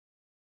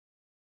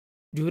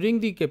During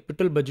the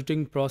capital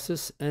budgeting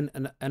process,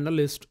 an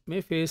analyst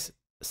may face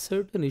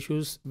certain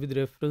issues with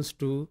reference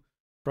to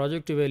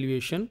project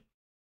evaluation.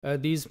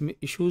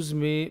 Issues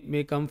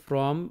may come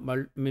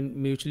from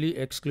mutually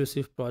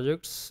exclusive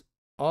projects,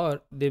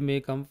 or they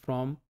may come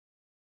from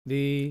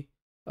the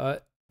uh,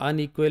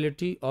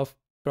 inequality of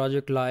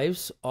project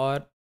lives,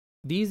 or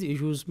these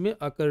issues may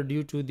occur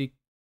due to the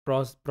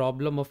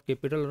problem of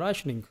capital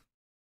rationing.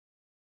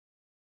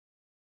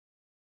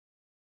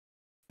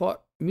 For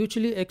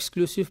mutually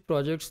exclusive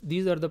projects,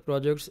 these are the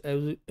projects,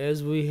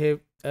 as we have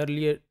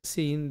earlier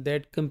seen,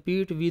 that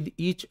compete with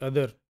each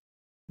other.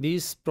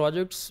 These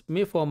projects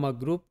may form a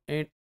group,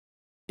 and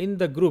in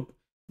the group,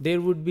 there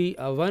would be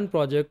a one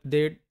project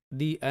that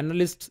the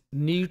analyst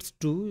needs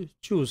to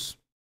choose.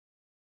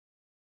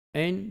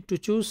 And to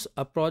choose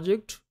a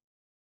project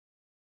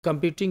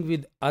competing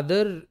with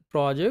other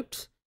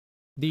projects,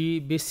 the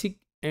basic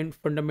and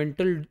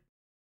fundamental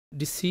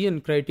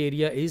decision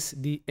criteria is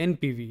the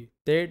NPV,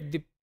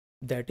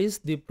 that is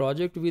the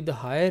project with the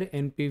higher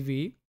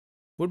NPV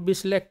would be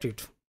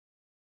selected.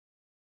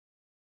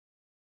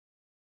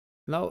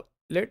 Now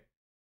let's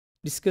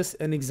discuss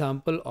an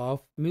example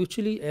of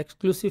mutually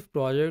exclusive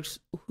projects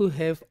who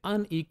have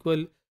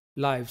unequal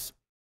lives.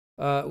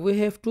 We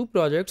have two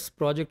projects,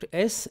 Project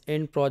S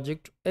and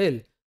Project L.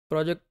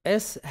 Project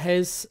S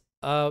has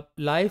a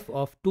life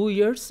of 2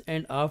 years,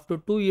 and after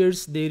 2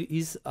 years there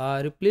is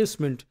a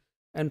replacement,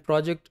 and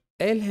Project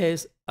L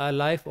has a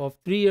life of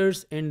 3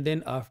 years, and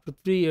then after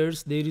 3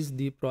 years there is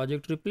the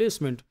project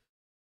replacement.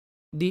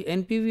 The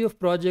NPV of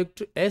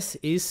Project S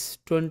is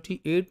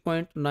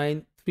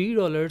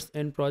 $28.93,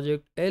 and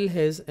Project L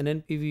has an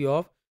NPV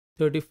of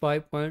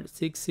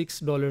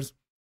 $35.66.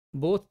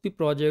 Both the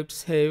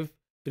projects have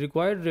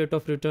required rate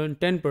of return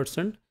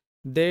 10%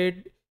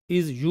 that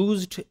is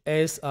used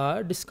as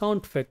a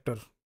discount factor.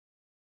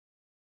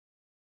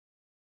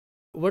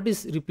 What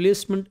is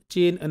replacement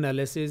chain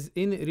analysis?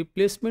 In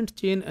replacement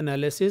chain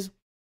analysis,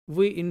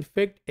 we in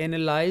fact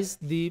analyze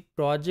the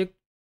project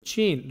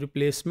chain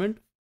replacement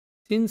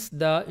since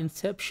the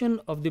inception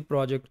of the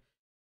project.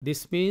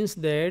 This means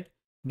that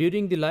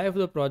during the life of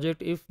the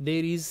project, if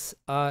there is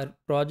a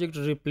project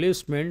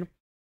replacement,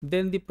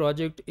 then the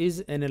project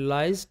is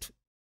analyzed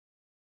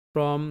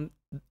from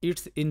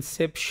its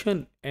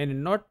inception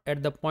and not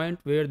at the point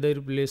where the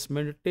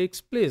replacement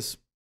takes place.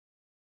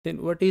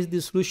 Then what is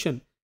the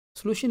solution?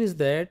 Solution is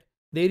that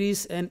there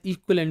is an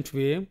equivalent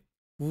way.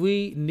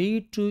 We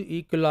need to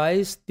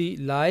equalize the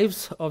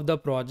lives of the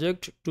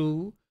project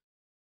to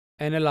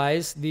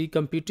analyze the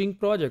competing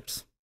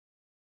projects.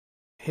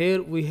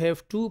 Here we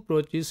have two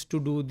approaches to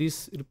do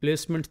this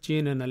replacement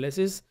chain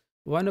analysis.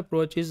 One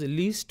approach is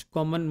least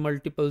common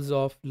multiples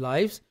of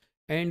lives,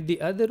 and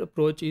the other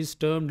approach is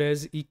termed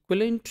as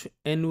equivalent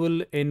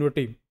annual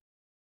annuity.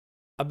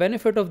 A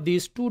benefit of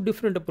these two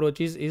different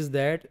approaches is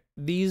that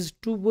these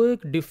two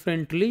work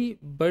differently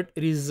but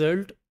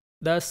result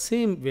the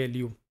same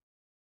value.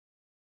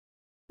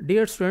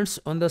 Dear students,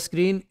 on the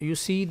screen you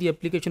see the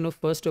application of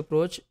first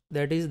approach,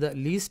 that is the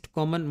least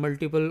common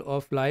multiple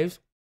of lives.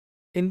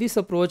 In this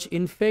approach,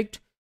 in fact,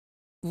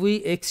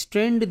 we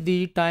extend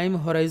the time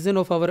horizon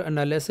of our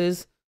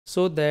analysis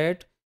so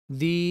that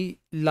the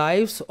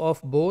lives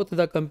of both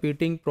the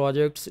competing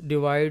projects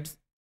divides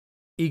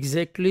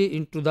exactly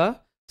into the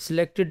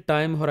selected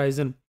time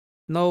horizon.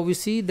 Now we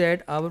see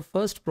that our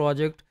first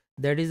project,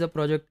 that is the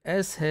project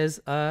S, has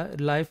a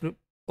life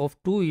of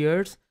 2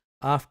 years.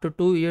 After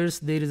 2 years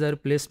there is a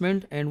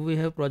replacement, and we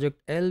have project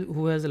L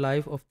who has a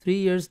life of 3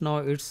 years. Now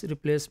its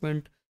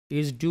replacement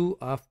is due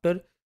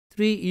after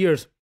 3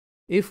 years.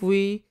 If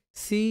we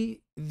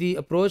see the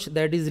approach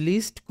that is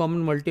least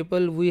common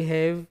multiple, we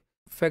have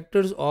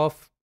factors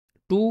of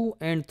 2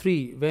 and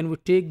 3. When we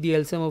take the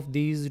LCM of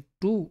these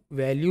two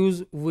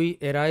values, we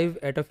arrive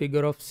at a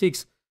figure of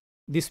 6.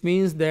 This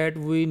means that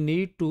we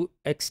need to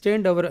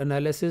extend our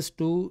analysis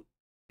to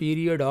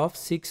period of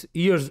 6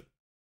 years.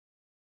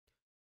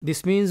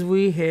 This means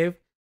we have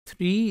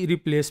 3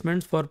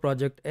 replacements for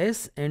project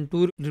S and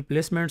 2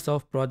 replacements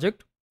of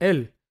project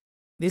L.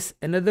 This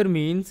another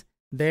means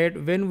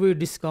that when we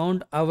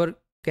discount our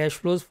cash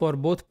flows for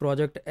both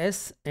project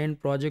S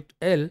and project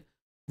L,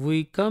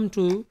 we come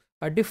to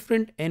a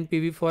different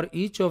NPV for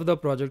each of the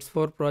projects.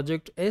 For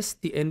project S,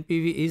 the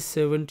NPV is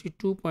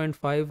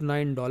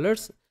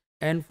 $72.59,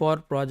 and for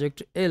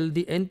project L,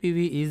 the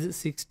NPV is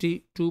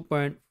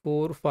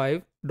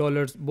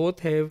 $62.45. Both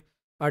have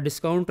a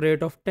discount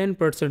rate of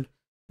 10%.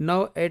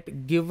 Now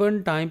at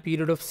given time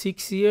period of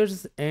 6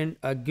 years and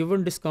a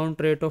given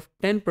discount rate of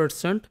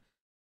 10%,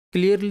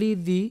 clearly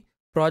the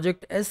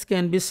project S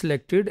can be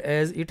selected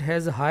as it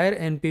has a higher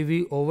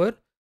NPV over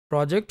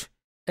project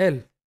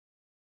L.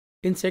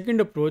 In second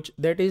approach,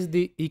 that is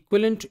the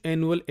equivalent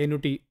annual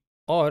annuity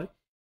or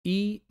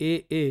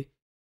EAA,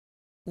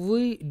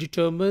 we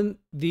determine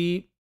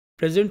the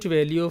present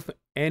value of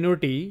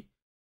annuity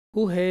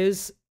who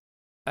has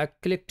a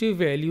collective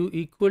value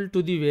equal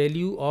to the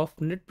value of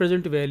net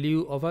present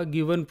value of a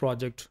given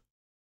project.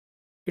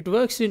 It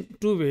works in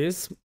two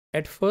ways.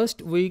 At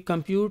first, we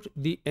compute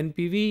the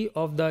NPV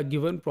of the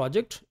given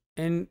project,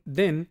 and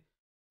then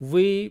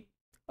we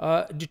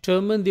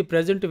determine the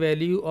present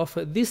value of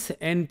this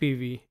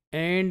NPV,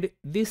 and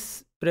this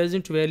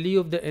present value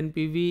of the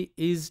NPV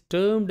is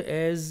termed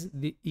as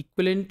the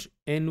equivalent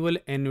annual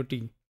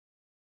annuity.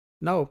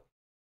 Now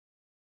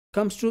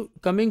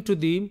coming to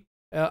the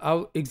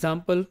our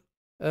example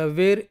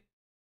where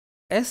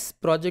S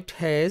project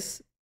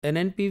has an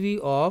NPV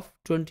of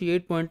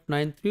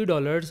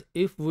 $28.93.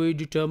 If we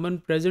determine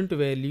present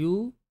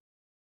value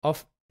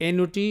of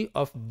annuity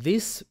of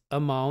this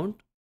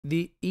amount,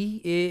 the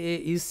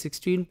EAA is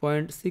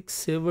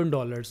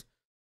 $16.67.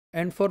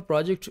 And for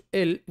project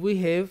L, we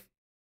have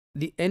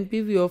the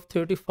NPV of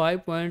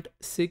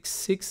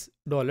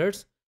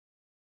 $35.66.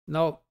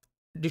 Now,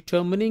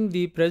 determining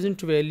the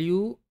present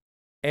value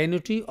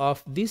annuity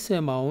of this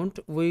amount,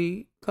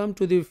 we come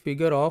to the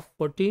figure of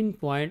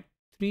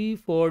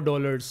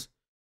 $14.34.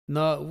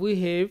 Now we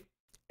have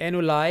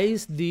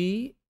analyzed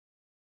the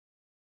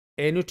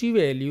annuity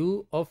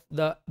value of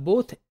the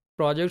both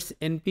projects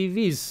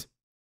NPVs.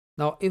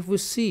 Now if we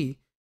see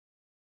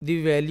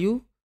the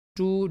value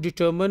to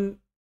determine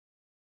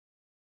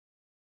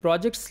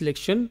project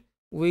selection,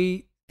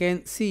 we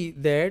can see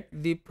that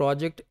the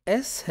project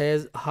S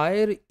has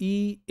higher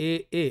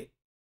EAA,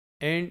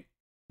 and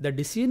the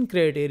decision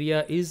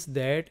criteria is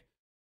that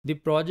the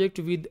project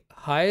with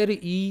higher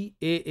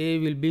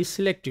EAA will be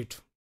selected.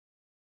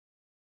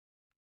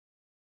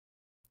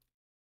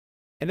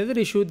 Another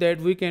issue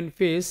that we can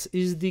face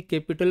is the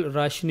capital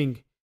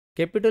rationing.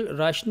 Capital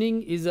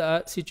rationing is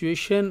a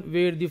situation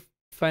where the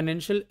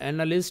financial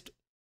analyst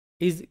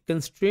is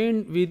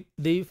constrained with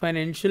the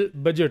financial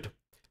budget.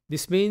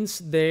 This means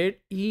that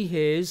he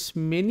has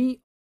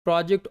many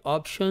project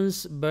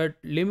options but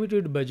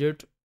limited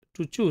budget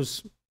to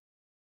choose.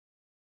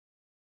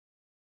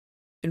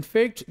 In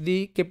fact,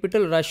 the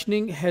capital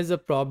rationing has a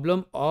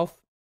problem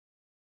of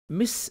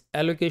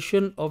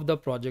misallocation of the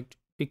project,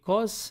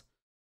 because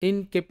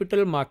in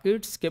capital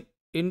markets,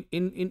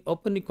 in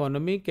open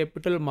economy,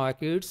 capital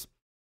markets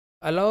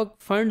allow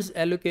funds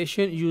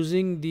allocation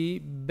using the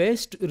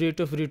best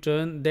rate of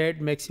return that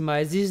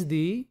maximizes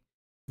the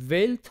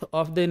wealth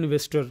of the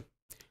investor.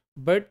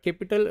 But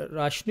capital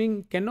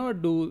rationing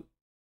cannot do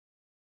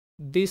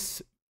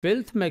this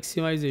wealth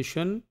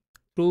maximization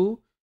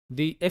through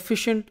the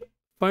efficient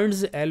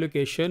funds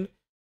allocation.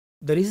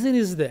 The reason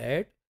is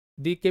that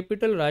the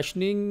capital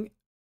rationing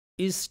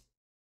is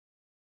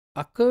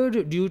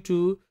occurred due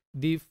to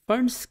the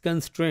funds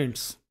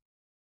constraints.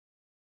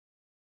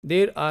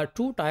 There are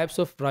two types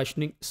of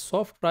rationing: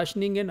 soft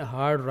rationing and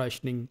hard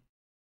rationing.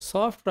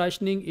 Soft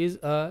rationing is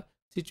a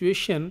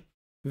situation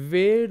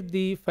where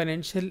the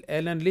financial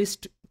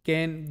analyst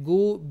can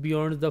go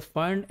beyond the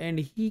fund and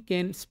he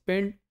can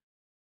spend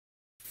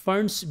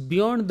funds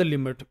beyond the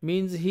limit,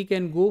 means he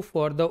can go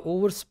for the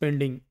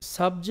overspending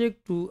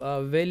subject to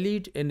a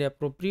valid and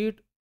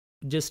appropriate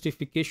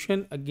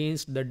justification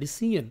against the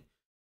decision.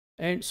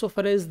 And so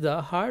far as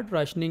the hard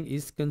rationing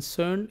is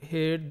concerned,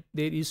 here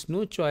there is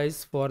no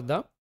choice for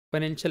the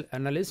financial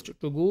analyst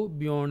to go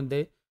beyond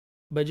the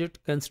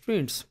budget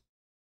constraints.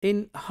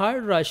 In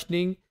hard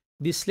rationing,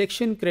 the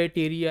selection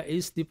criteria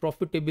is the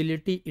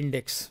profitability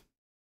index.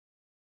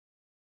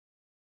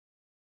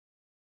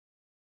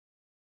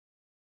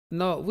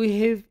 Now we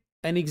have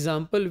an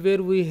example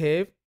where we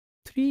have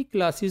three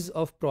classes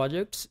of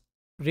projects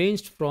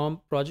ranged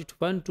from project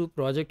 1 to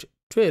project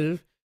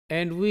 12,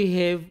 and we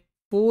have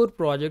 4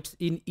 projects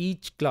in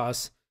each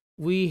class.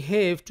 We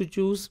have to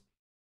choose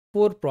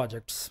 4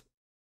 projects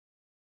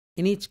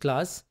in each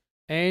class,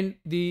 and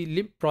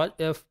the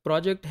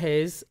project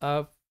has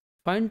a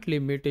fund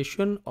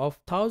limitation of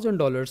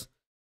 $1,000.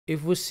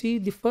 If we see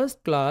the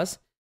first class,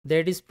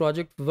 that is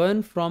project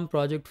 1 from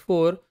project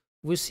 4,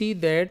 we see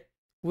that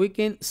we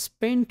can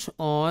spend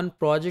on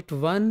project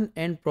 1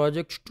 and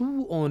project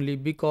 2 only,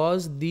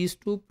 because these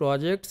two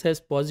projects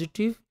has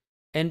positive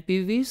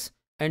NPVs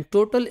and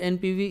total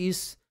NPV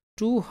is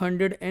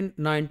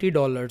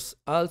 $290.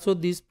 Also,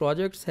 these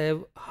projects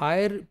have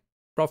higher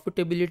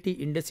profitability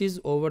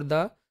indices over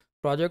the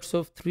projects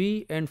of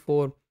 3 and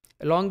 4.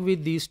 Along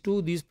with these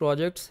two, these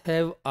projects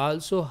have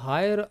also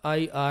higher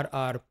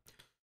IRR.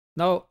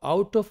 Now,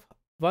 out of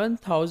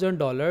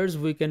 $1,000,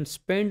 we can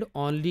spend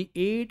only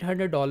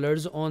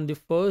 $800 on the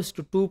first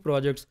 2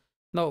 projects.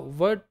 Now,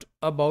 what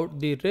about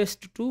the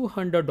rest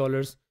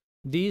 $200?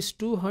 These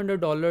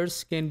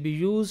 $200 can be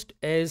used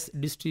as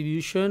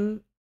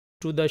distribution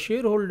to the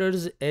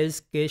shareholders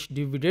as cash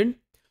dividend,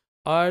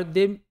 or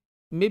they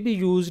may be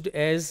used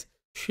as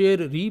share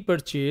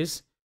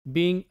repurchase,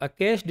 being a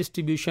cash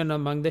distribution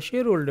among the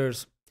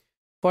shareholders.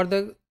 For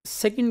the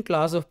second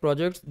class of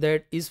projects,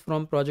 that is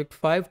from project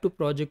 5 to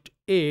project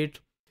 8,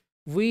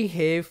 we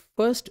have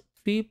first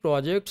 3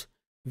 projects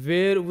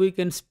where we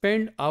can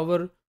spend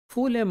our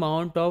full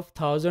amount of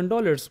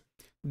 $1,000.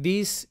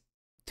 These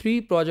 3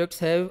 projects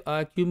have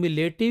a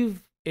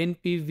cumulative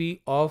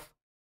NPV of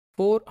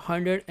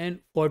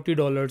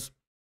 $440.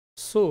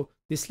 So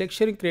the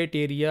selection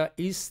criteria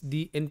is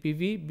the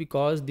NPV,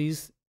 because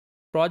these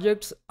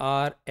projects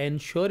are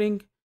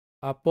ensuring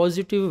a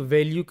positive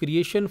value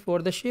creation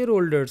for the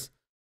shareholders.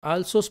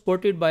 Also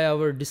supported by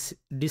our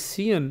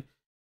decision,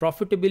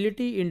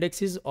 profitability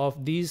indexes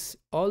of these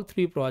all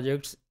three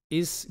projects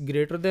is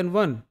greater than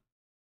 1.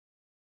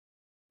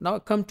 Now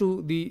come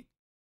to the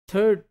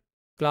third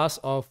class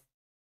of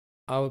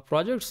our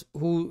projects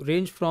who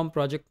range from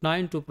project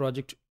 9 to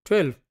project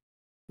 12.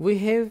 We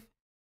have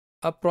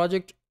a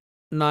project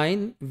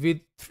 9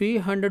 with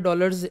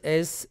 $300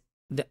 as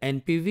the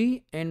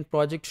NPV and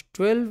project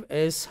 12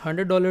 as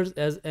 $100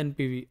 as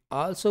NPV.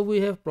 Also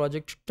we have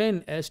project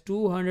 10 as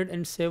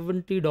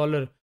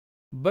 $270.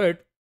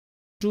 But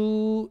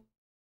to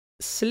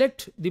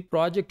select the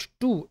project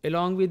 2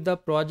 along with the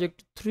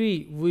project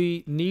 3,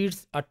 we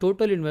needs a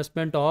total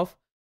investment of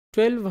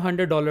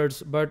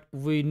 $1200, but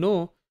we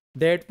know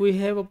that we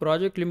have a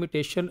project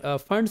limitation, a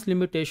funds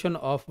limitation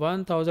of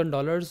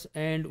 $1000,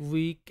 and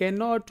we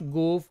cannot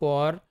go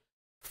for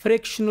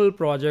fractional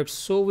projects,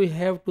 so we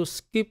have to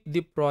skip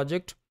the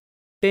project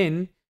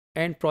 10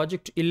 and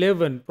project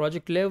 11.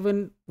 Project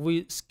 11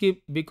 we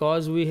skip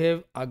because we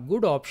have a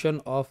good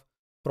option of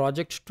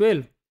project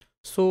 12.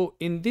 So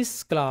in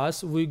this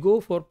class we go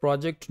for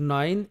project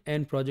 9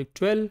 and project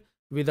 12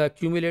 with a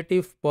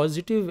cumulative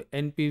positive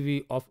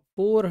NPV of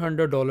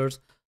 $400.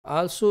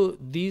 Also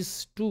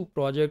these two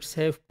projects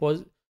have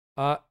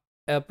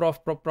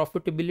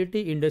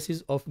profitability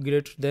indices of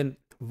greater than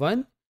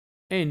 1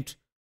 and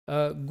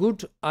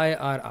good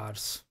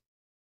IRRs.